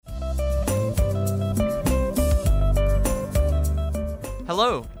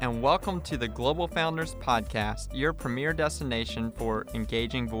Hello, and welcome to the Global Founders Podcast, your premier destination for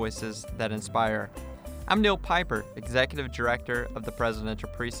engaging voices that inspire. I'm Neal Piper, Executive Director of the Presidential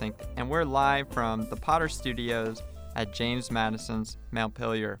Precinct, and we're live from the Potter Studios at James Madison's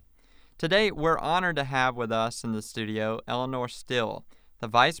Montpelier. Today, we're honored to have with us in the studio Elinor Steele, the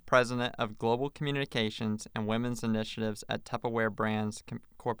Vice President of Global Communications and Women's Initiatives at Tupperware Brands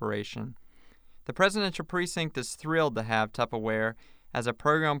Corporation. The Presidential Precinct is thrilled to have Tupperware as a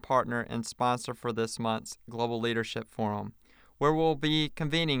program partner and sponsor for this month's Global Leadership Forum, where we'll be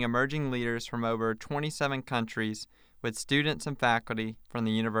convening emerging leaders from over 27 countries with students and faculty from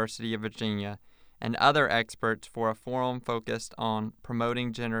the University of Virginia and other experts for a forum focused on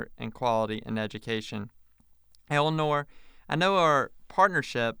promoting gender equality in education. Elinor, I know our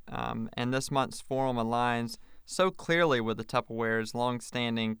partnership and this month's forum aligns so clearly with the Tupperware's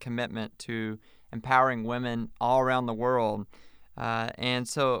longstanding commitment to empowering women all around the world. And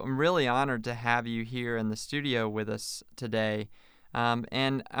so I'm really honored to have you here in the studio with us today.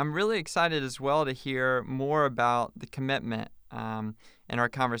 And I'm really excited as well to hear more about the commitment in our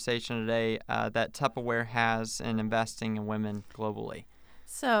conversation today that Tupperware has in investing in women globally.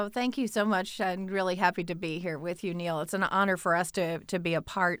 So thank you so much. I'm really happy to be here with you, Neal. It's an honor for us to be a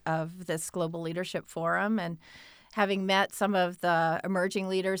part of this Global Leadership Forum. And having met some of the emerging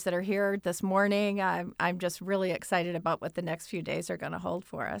leaders that are here this morning, I'm just really excited about what the next few days are going to hold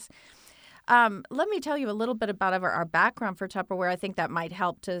for us. Let me tell you a little bit about our background for Tupperware. I think that might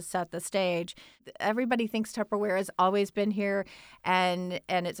help to set the stage. Everybody thinks Tupperware has always been here, and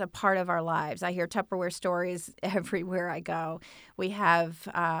it's a part of our lives. I hear Tupperware stories everywhere I go. We have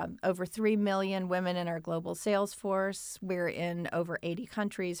over 3 million women in our global sales force. We're in over 80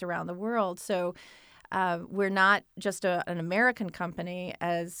 countries around the world. So we're not just an American company,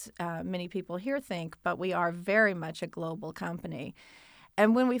 as many people here think, but we are very much a global company.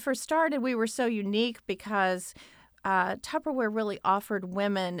 And when we first started, we were so unique because Tupperware really offered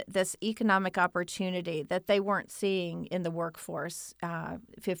women this economic opportunity that they weren't seeing in the workforce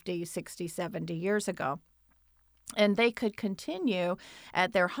 50, 60, 70 years ago. And they could continue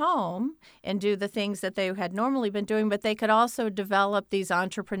at their home and do the things that they had normally been doing, but they could also develop these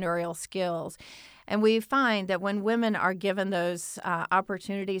entrepreneurial skills. And we find that when women are given those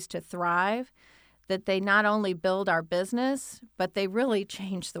opportunities to thrive, that they not only build our business, but they really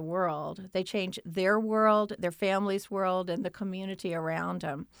change the world. They change their world, their family's world, and the community around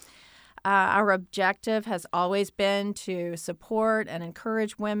them. Our objective has always been to support and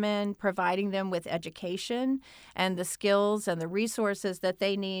encourage women, providing them with education and the skills and the resources that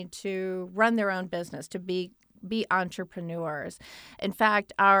they need to run their own business, to be entrepreneurs. In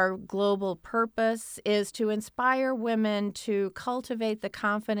fact, our global purpose is to inspire women to cultivate the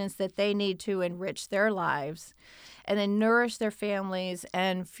confidence that they need to enrich their lives and then nourish their families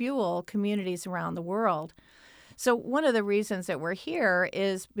and fuel communities around the world. So one of the reasons that we're here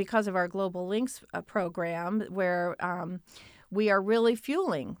is because of our Global Links program, where we are really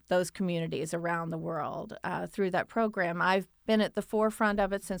fueling those communities around the world through that program. I've been at the forefront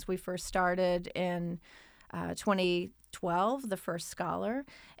of it since we first started in 2012, the first scholar,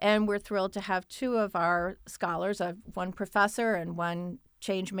 and we're thrilled to have two of our scholars, one professor and one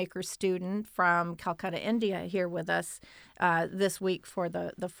changemaker student from Calcutta, India, here with us this week for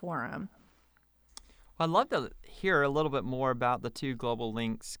the forum. Well, I'd love to hear a little bit more about the two Global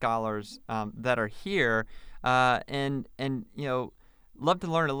Links scholars that are here, and love to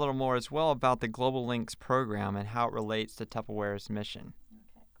learn a little more as well about the Global Links program and how it relates to Tupperware's mission.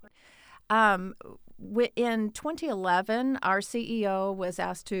 In 2011, our CEO was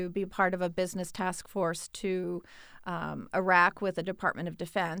asked to be part of a business task force to Iraq with the Department of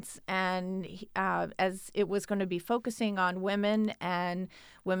Defense, and as it was going to be focusing on women and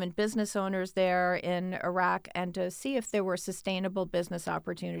women business owners there in Iraq and to see if there were sustainable business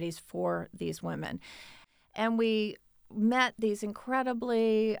opportunities for these women. And we met these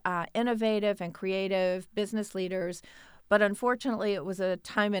incredibly innovative and creative business leaders. But unfortunately, it was a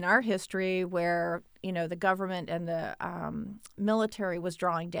time in our history where, the government and the military was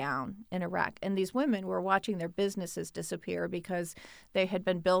drawing down in Iraq. And these women were watching their businesses disappear because they had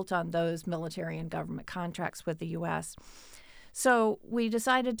been built on those military and government contracts with the U.S. So we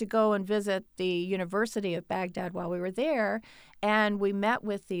decided to go and visit the University of Baghdad while we were there. And we met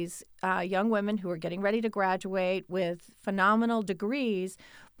with these young women who were getting ready to graduate with phenomenal degrees,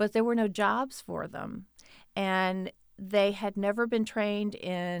 but there were no jobs for them. And they had never been trained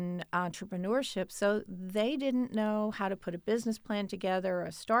in entrepreneurship, so they didn't know how to put a business plan together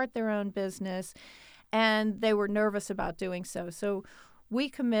or start their own business, and they were nervous about doing so. So we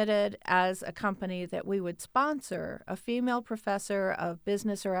committed as a company that we would sponsor a female professor of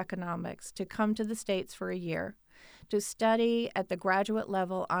business or economics to come to the States for a year to study at the graduate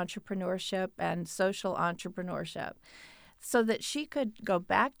level entrepreneurship and social entrepreneurship, so that she could go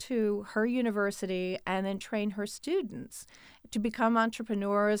back to her university and then train her students to become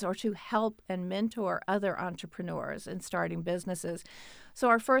entrepreneurs or to help and mentor other entrepreneurs in starting businesses. So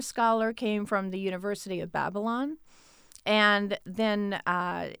our first scholar came from the University of Babylon. And then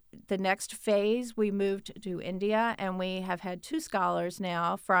the next phase, we moved to India, and we have had 2 scholars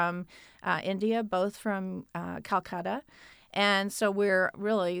now from India, both from Calcutta. And so we're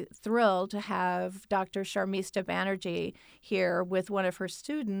really thrilled to have Dr. Sharmista Banerjee here with one of her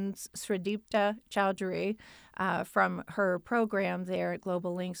students, Sridipta Chowdhury, from her program there at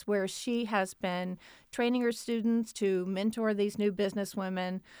Global Links, where she has been training her students to mentor these new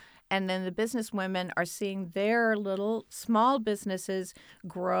businesswomen. And then the businesswomen are seeing their little small businesses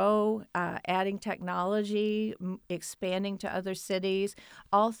grow, adding technology, expanding to other cities,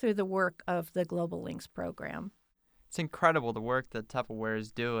 all through the work of the Global Links program. It's incredible the work that Tupperware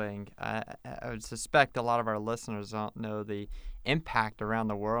is doing. I would suspect a lot of our listeners don't know the impact around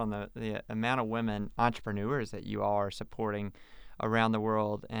the world and the amount of women entrepreneurs that you all are supporting around the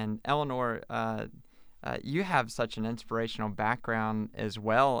world. And Elinor, you have such an inspirational background as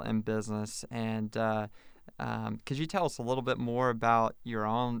well in business. And could you tell us a little bit more about your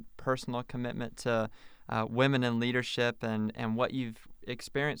own personal commitment to women in leadership and what you've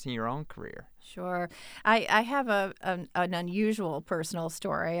experienced in your own career? Sure. I have an unusual personal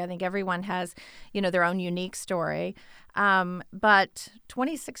story. I think everyone has, their own unique story. But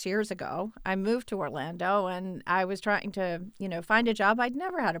 26 years ago, I moved to Orlando, and I was trying to, find a job. I'd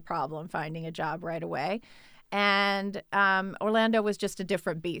never had a problem finding a job right away. And Orlando was just a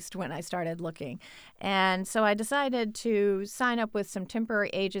different beast when I started looking. And so I decided to sign up with some temporary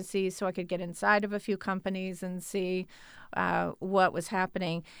agencies so I could get inside of a few companies and see what was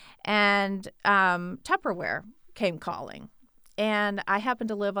happening. And Tupperware came calling. And I happened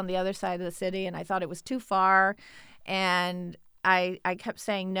to live on the other side of the city, and I thought it was too far. And I kept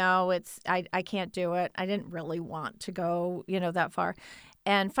saying, no, I can't do it. I didn't really want to go, that far.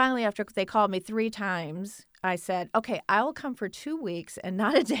 And finally, after they called me 3 times, I said, okay, I'll come for 2 weeks and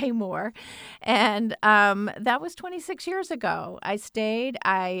not a day more. And that was 26 years ago. I stayed.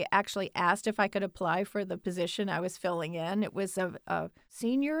 I actually asked if I could apply for the position I was filling in. It was a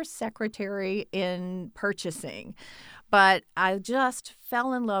senior secretary in purchasing. But I just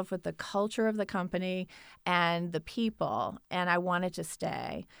fell in love with the culture of the company and the people, and I wanted to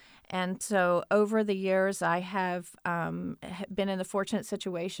stay. And so over the years, I have been in the fortunate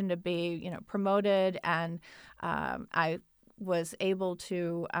situation to be, promoted, and I was able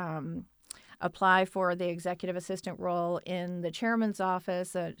to apply for the executive assistant role in the chairman's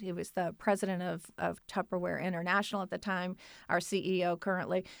office. He was the president of Tupperware International at the time, our CEO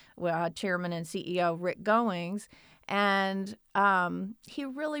currently, chairman and CEO Rick Goings. And he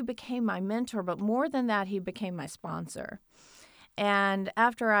really became my mentor, but more than that, he became my sponsor. And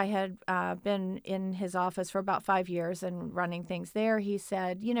after I had been in his office for about 5 years and running things there, he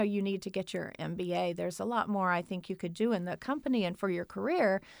said, you need to get your MBA. There's a lot more I think you could do in the company and for your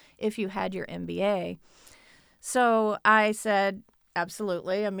career if you had your MBA. So I said,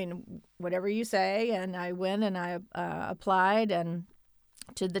 absolutely. I mean, whatever you say. And I went and I applied and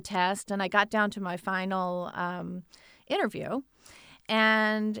did the test. And I got down to my final interview.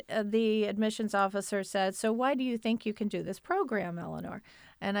 And the admissions officer said, so why do you think you can do this program, Elinor?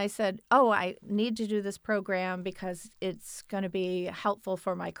 And I said, I need to do this program because it's going to be helpful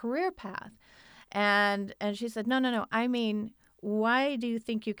for my career path. And she said, no. I mean, why do you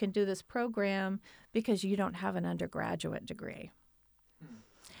think you can do this program? Because you don't have an undergraduate degree.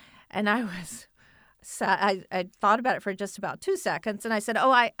 And I was... So I thought about it for just about 2 seconds, and I said,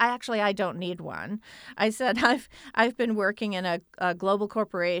 I don't need one. I said, I've been working in a global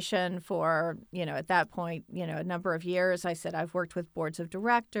corporation for, at that point, a number of years. I said, I've worked with boards of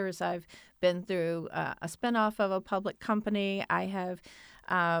directors. I've been through a spinoff of a public company. I have,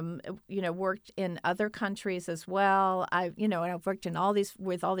 worked in other countries as well. And I've worked in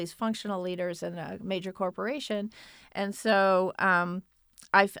with all these functional leaders in a major corporation. And so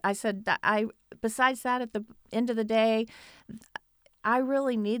I said that besides that, at the end of the day, I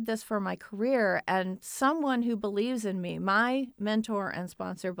really need this for my career, and someone who believes in me, my mentor and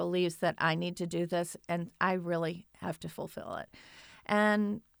sponsor, believes that I need to do this, and I really have to fulfill it.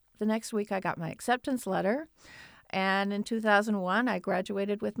 And the next week, I got my acceptance letter, and in 2001, I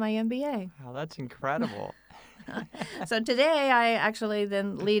graduated with my MBA. Wow, that's incredible. So today I actually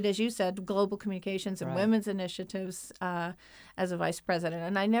then lead, as you said, global communications and Right. women's initiatives as a vice president.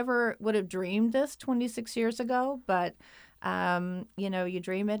 And I never would have dreamed this 26 years ago, but, you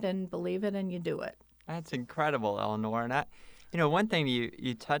dream it and believe it and you do it. That's incredible, Elinor. And one thing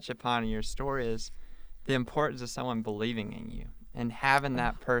you touch upon in your story is the importance of someone believing in you and having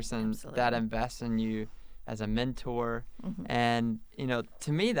that person that absolutely. invests in you as a mentor. Mhm. And,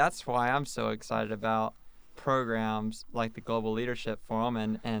 to me, that's why I'm so excited about programs like the Global Leadership Forum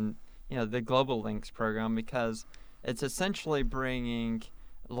and the Global Links program, because it's essentially bringing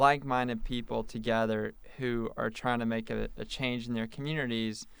like-minded people together who are trying to make a change in their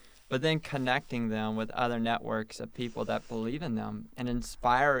communities, but then connecting them with other networks of people that believe in them and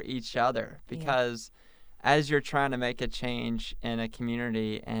inspire each other. Because as you're trying to make a change in a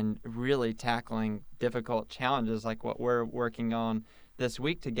community and really tackling difficult challenges like what we're working on this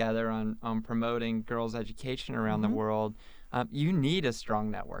week together on promoting girls' education around the world, you need a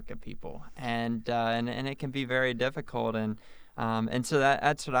strong network of people, and it can be very difficult, and so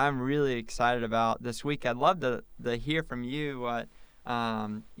that's what I'm really excited about this week. I'd love to hear from you what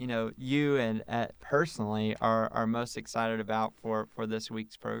you and personally are most excited about for this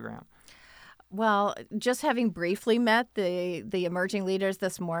week's program. Well, just having briefly met the emerging leaders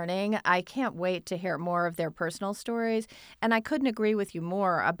this morning, I can't wait to hear more of their personal stories. And I couldn't agree with you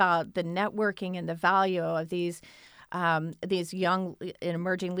more about the networking and the value of these young and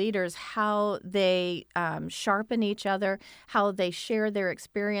emerging leaders, how they sharpen each other, how they share their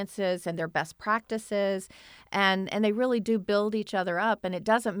experiences and their best practices, and they really do build each other up. And it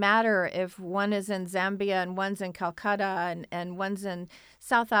doesn't matter if one is in Zambia and one's in Calcutta and one's in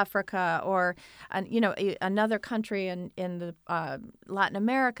South Africa or another country in the Latin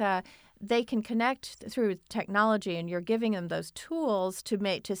America. They can connect through technology, and you're giving them those tools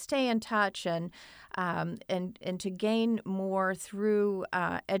to stay in touch and to gain more through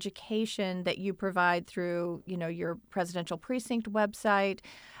education that you provide through your Presidential Precinct website,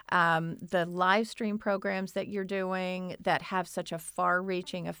 the live stream programs that you're doing that have such a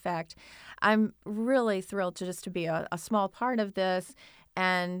far-reaching effect. I'm really thrilled to be a small part of this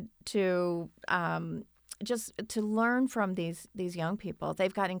and to just to learn from these young people.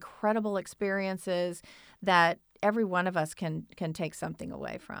 They've got incredible experiences that every one of us can take something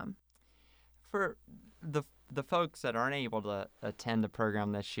away from. For the folks that aren't able to attend the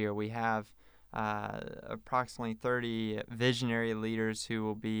program this year, we have approximately 30 visionary leaders who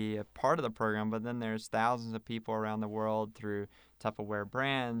will be a part of the program, but then there's thousands of people around the world through Tupperware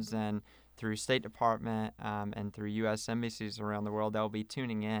Brands and through State Department and through U.S. embassies around the world that will be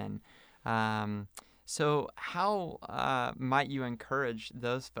tuning in. So how might you encourage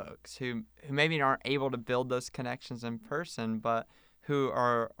those folks who maybe aren't able to build those connections in person, but who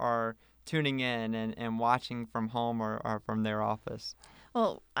are tuning in and watching from home or from their office?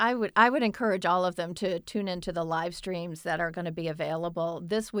 Well, I would encourage all of them to tune into the live streams that are going to be available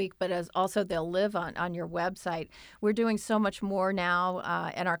this week, but as also they'll live on your website. We're doing so much more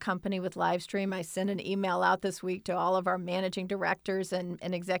now in our company with live stream. I sent an email out this week to all of our managing directors and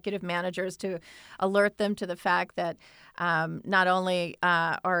executive managers to alert them to the fact that not only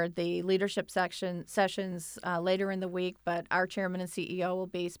are the leadership sessions later in the week, but our chairman and CEO will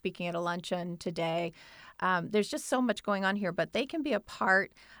be speaking at a luncheon today. There's just so much going on here, but they can be a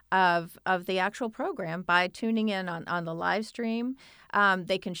part of the actual program by tuning in on the live stream.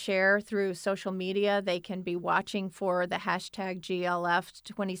 They can share through social media. They can be watching for the hashtag GLF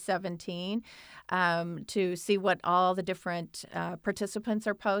 2017 to see what all the different participants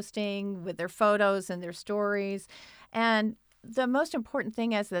are posting with their photos and their stories. And the most important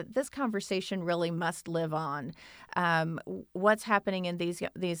thing is that this conversation really must live on. What's happening in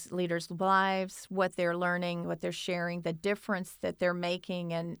these leaders' lives, what they're learning, what they're sharing, the difference that they're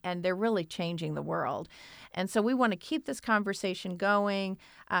making, and they're really changing the world. And so we want to keep this conversation going,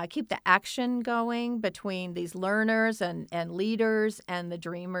 keep the action going between these learners and leaders and the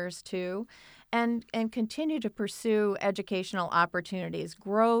dreamers too. And continue to pursue educational opportunities,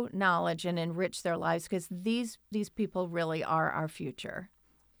 grow knowledge, and enrich their lives, because these people really are our future.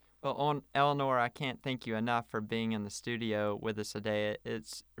 Well, Elinor, I can't thank you enough for being in the studio with us today.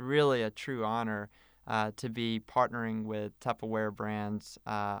 It's really a true honor to be partnering with Tupperware Brands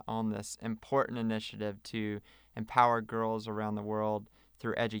on this important initiative to empower girls around the world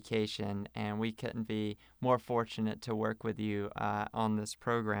through education, and we couldn't be more fortunate to work with you on this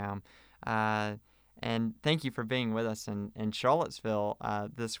program. And thank you for being with us in Charlottesville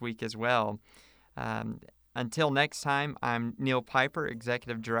this week as well. Until next time, I'm Neal Piper,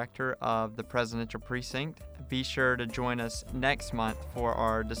 Executive Director of the Presidential Precinct. Be sure to join us next month for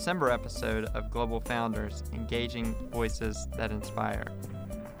our December episode of Global Founders, Engaging Voices that Inspire.